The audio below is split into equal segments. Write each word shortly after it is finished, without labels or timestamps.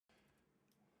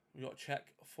We got to check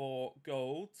for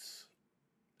golds.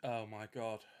 Oh my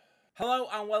god. Hello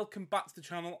and welcome back to the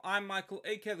channel. I'm Michael,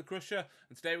 aka The Crusher,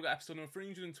 and today we've got episode number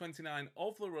 329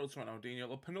 of The Road to Ronaldinho,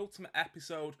 the penultimate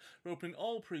episode. We're opening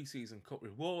all pre-season cup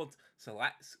rewards, so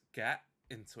let's get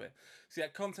into it. So yeah,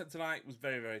 content tonight was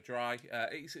very, very dry.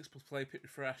 86 plus play pick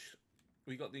refresh.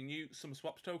 We got the new summer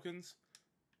swaps tokens.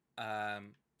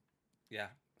 Yeah.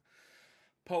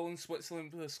 Poland, Switzerland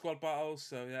for the squad battles,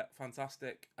 so yeah,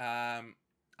 fantastic.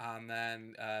 And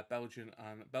then Belgium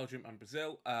and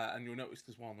Brazil, and you'll notice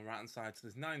there's one on the right hand side. So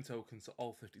there's 9 tokens, so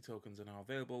all 50 tokens are now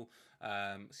available.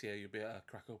 So yeah, you'll be able to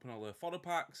crack open all the fodder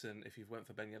packs, and if you've went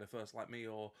for Ben Yedder first like me,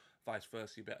 or vice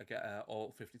versa, you better get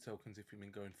all 50 tokens if you've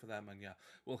been going for them. And yeah,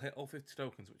 we'll hit all 50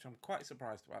 tokens, which I'm quite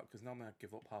surprised about because normally I'd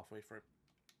give up halfway through.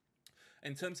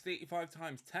 In terms of the 85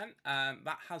 times 10,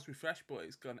 that has refreshed, but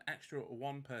it's got an extra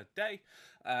 1 per day.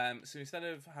 So instead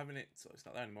of having it, so it's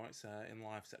not there anymore, it's in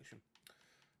live section.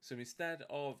 So instead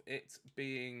of it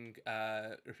being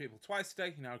repeatable twice a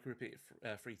day, you now can repeat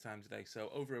it 3 times a day. So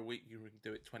over a week, you can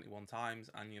do it 21 times,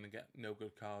 and you're going to get no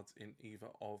good cards in either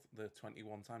of the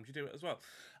 21 times you do it as well.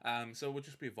 So we'll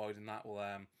just be avoiding that.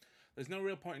 There's no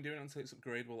real point in doing it until it's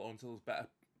upgradable or until there's better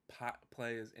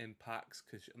players in packs,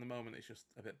 because at the moment it's just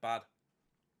a bit bad.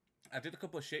 I did a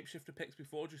couple of shapeshifter picks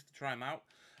before just to try them out,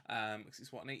 because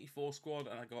it's what, an 84 squad,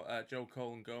 and I got Joe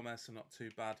Cole and Gomez, so not too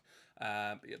bad.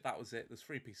 But yeah, that was it. There's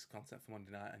 3 pieces of content for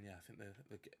Monday night, and yeah, I think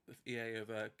the EA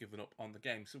have given up on the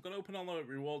game. So we're going to open all the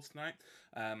rewards tonight.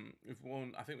 We've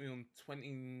won, I think we won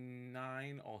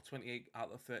 29 or 28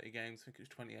 out of 30 games. I think it was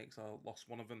 28, so I lost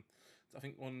one of them. I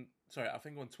think I won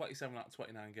 27 out of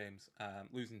 29 games,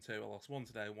 losing 2. I lost 1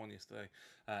 today, 1 yesterday,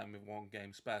 with 1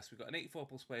 game spare. So we've got an 84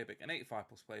 plus player pick, an 85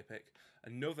 plus player pick,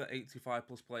 another 85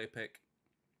 plus player pick.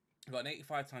 We've got an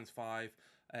 85 times 5,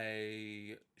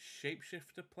 a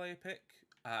shapeshifter player pick,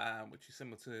 which is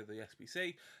similar to the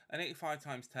SBC, an 85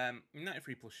 times 10,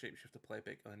 93 plus shapeshifter player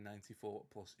pick, and a 94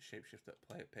 plus shapeshifter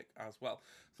player pick as well.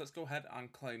 So let's go ahead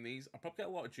and claim these. I'll probably get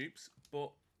a lot of dupes,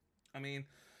 but I mean,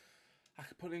 I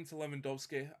can put it into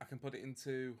Lewandowski. I can put it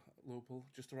into Liverpool,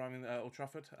 just arriving at Old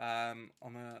Trafford,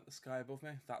 on the sky above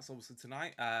me. That's obviously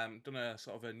tonight. Done a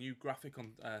sort of a new graphic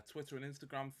on Twitter and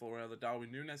Instagram for the Darwin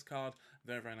Núñez card.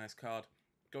 Very, very nice card.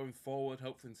 Going forward,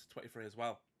 hopefully into 23 as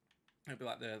well. It'll be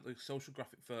like the social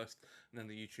graphic first, and then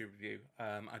the YouTube review.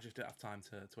 I just don't have time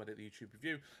to edit the YouTube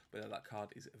review, but that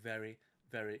card is very,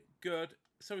 very good.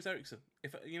 So is Eriksen.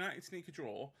 If United sneak a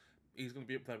draw, he's going to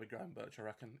be up there with Gravenberch, I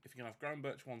reckon. If you can have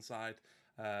Gravenberch one side,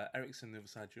 Eriksen the other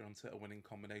side, you're onto a winning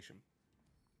combination.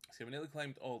 So we've nearly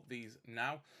claimed all these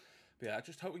now. But yeah, I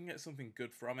just hope we can get something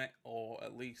good from it, or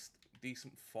at least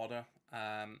decent fodder.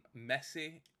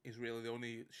 Messi is really the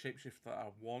only shapeshift that I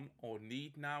want or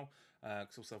need now.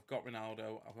 Because also I've got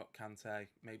Ronaldo, I've got Kante,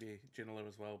 maybe Ginola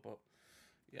as well. But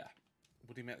yeah,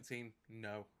 would he make the team?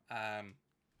 No.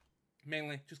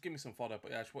 Mainly, just give me some fodder, but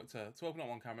yeah, I just want to open up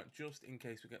on camera just in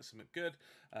case we get something good,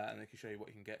 and I can show you what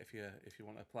you can get if you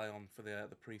want to play on for the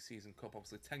pre-season cup.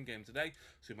 Obviously, 10 games a day,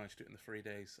 so we managed to do it in the 3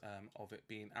 days of it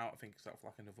being out. I think it's out for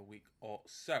like another week or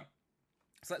so.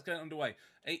 So let's get it underway.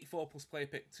 84 plus player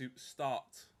pick to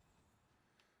start.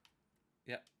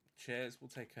 Yep, cheers. We'll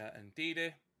take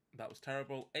Ndidi. That was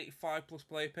terrible. 85 plus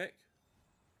player pick.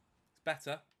 It's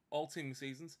better. All team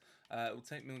seasons. We'll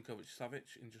take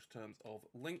Milinkovic-Savic in just terms of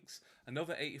links.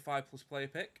 Another 85 plus player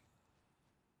pick.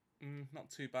 Not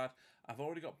too bad. I've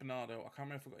already got Bernardo. I can't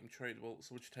remember if I got him tradable,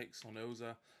 so we'll just take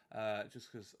Sonoza, just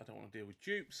because I don't want to deal with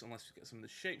dupes unless we get some of the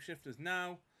shapeshifters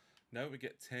now. No, we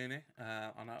get Tierney,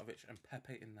 Arnautovic, and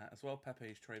Pepe in there as well. Pepe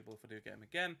is tradable if I do get him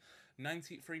again.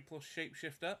 93 plus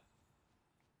shapeshifter.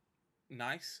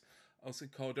 Nice. Obviously,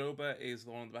 Cordoba is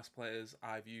one of the best players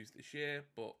I've used this year,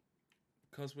 but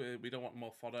because we don't want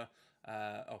more fodder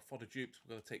or fodder dupes,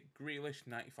 we're going to take Grealish,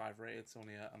 95 rated, it's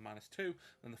only a -2.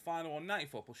 Then the final one,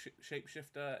 94 plus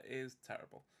shapeshifter, is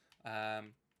terrible.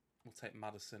 We'll take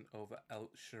Maddison over El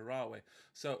Shaarawy.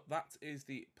 So that is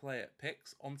the player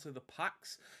picks. Onto the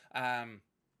packs.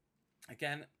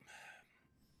 Again,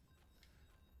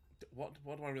 what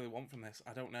do I really want from this?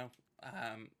 I don't know.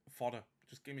 Fodder.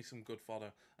 Just give me some good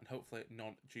fodder, and hopefully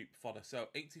non-dupe fodder. So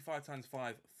 85 times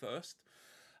 5 first.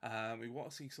 We want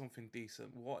to see something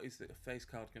decent. What is the face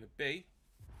card going to be?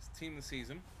 It's team of the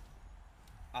season.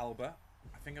 Alba.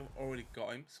 I think I've already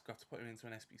got him, so I've got to put him into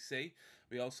an SBC.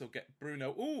 We also get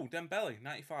Bruno. Ooh, Dembele,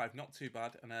 95, not too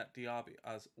bad. And Diaby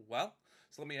as well.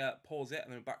 So let me pause it,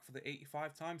 and then we're back for the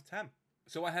 85 times 10.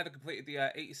 So I had completed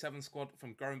the 87 squad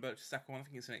from Gravenberch's second one. I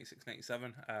think it's an 86 and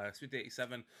 87. So with the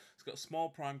 87, it's got a small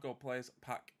prime gold players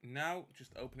pack now.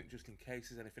 Just open it just in case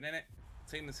there's anything in it.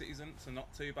 Team of the season, so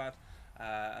not too bad.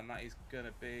 and that is going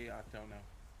to be, I don't know.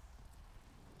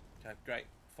 Okay, great.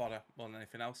 Fodder more than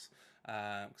anything else.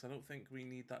 Because I don't think we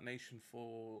need that nation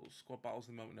for squad battles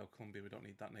at the moment. No, Colombia, we don't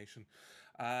need that nation.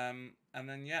 And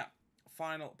then, yeah,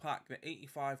 final pack, the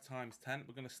 85 times 10.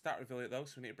 We're going to start reveal it, though,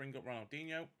 so we need to bring up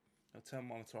Ronaldinho. I'll turn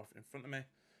monitor off in front of me.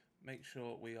 Make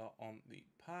sure we are on the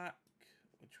pack,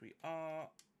 which we are.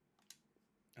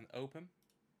 And open.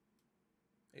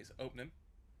 It's opening.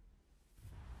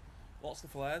 Lots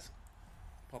of flares.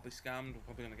 Probably scammed. We're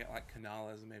probably going to get like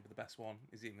Canales, and maybe the best one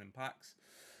is even in packs.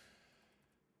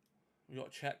 We've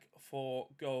got to check for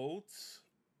golds.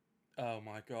 Oh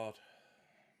my god.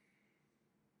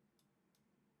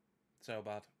 So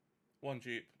bad. One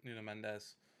dupe, Nuno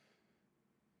Mendes.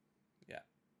 Yeah.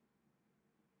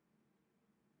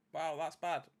 Wow, that's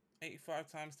bad.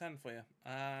 85 times 10 for you.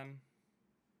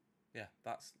 Yeah,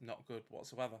 that's not good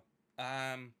whatsoever.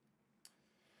 Yeah,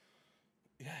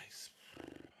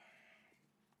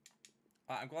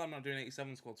 I'm glad I'm not doing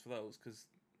 87 squads for those, because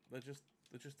they're just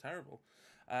terrible.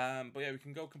 But yeah, we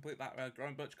can go complete that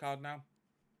Growing Birch card now.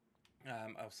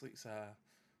 Obviously it's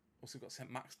also got St.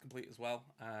 Max complete as well,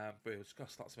 but we've just got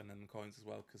to start spending the coins as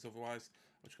well, because otherwise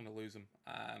we're just going to lose them.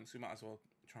 So we might as well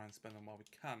try and spend them while we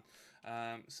can.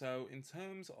 So in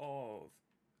terms of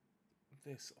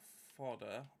this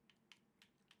fodder,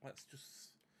 let's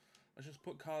just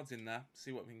put cards in there,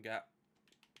 see what we can get.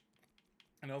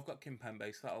 I know I've got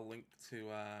Kimpembe, so that'll link to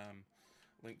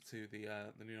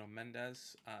the Nuno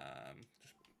Mendes.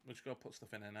 We're just gonna put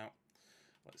stuff in and out.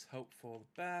 Let's hope for the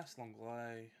best.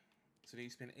 Longley. So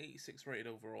he's been 86 rated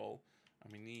overall,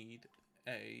 and we need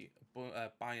a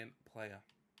Bayern player.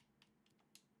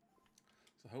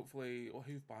 So hopefully, well,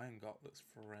 who's Bayern got that's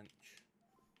French?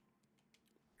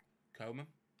 Coman.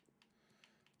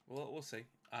 Well, we'll see.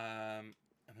 And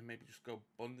then maybe just go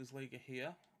Bundesliga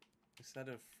here instead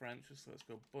of French. So let's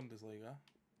go Bundesliga.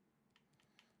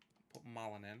 Put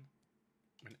Malin in.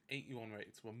 An 81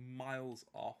 rated, so we're miles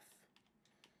off.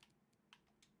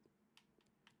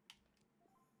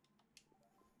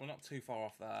 We're not too far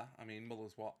off there. I mean,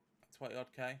 Muller's what? 20 odd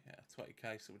K? Yeah,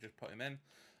 20K, so we'll just put him in.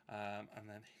 And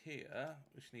then here,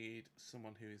 we just need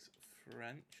someone who is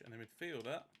French and a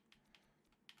midfielder.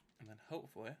 And then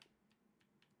hopefully,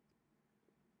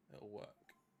 it'll work.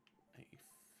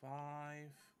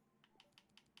 85.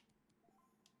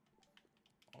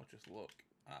 Or just look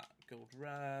at gold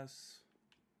rares.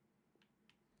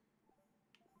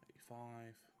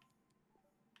 85.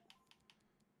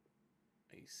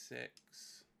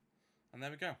 86. And there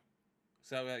we go.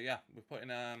 So yeah, we're putting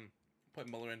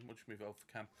Muller in. We'll just move it over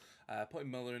for Cam.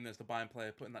 Putting Muller in as the Bayern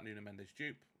player. Putting that Nuno Mendes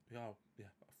dupe. Oh yeah.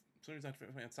 For some reason I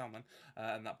don't think I'd sound then.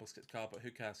 And that Busquets card, but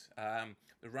who cares?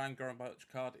 The Ryan Gorenbach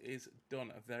card is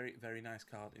done. A very, very nice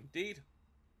card indeed.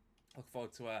 Look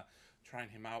forward to trying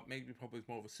him out. Maybe probably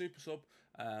more of a super sub,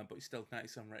 but he's still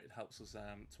 97 rated. Helps us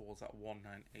towards that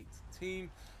 198 team.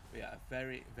 But yeah, a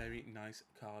very, very nice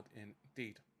card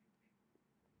indeed.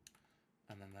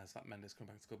 And then there's that Mendes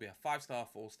coming back. It's going to be a 5-star,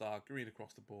 4-star, green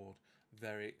across the board.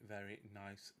 Very, very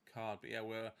nice card. But yeah,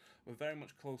 we're very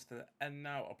much close to the end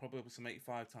now. I'll probably put some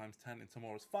 85 times 10 in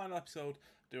tomorrow's final episode.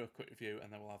 Do a quick review,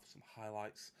 and then we'll have some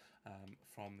highlights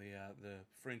from the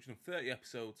 330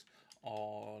 episodes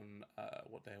on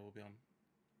what day will be on?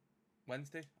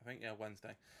 Wednesday, I think. Yeah,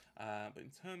 Wednesday. But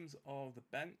in terms of the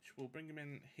bench, we'll bring him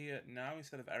in here now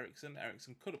instead of Ericsson.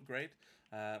 Ericsson could upgrade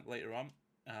later on.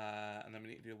 And then we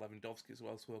need to do Lewandowski as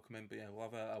well, so we'll come in. But yeah, we'll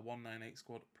have a 198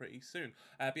 squad pretty soon.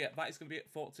 But yeah, that is going to be it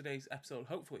for today's episode.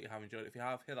 Hopefully you have enjoyed it. If you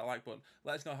have, hit that like button.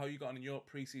 Let us know how you got on in your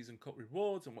pre-season cup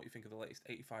rewards and what you think of the latest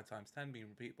 85 times 10 being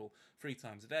repeatable 3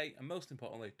 times a day. And most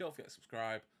importantly, don't forget to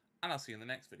subscribe, and I'll see you in the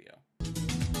next video.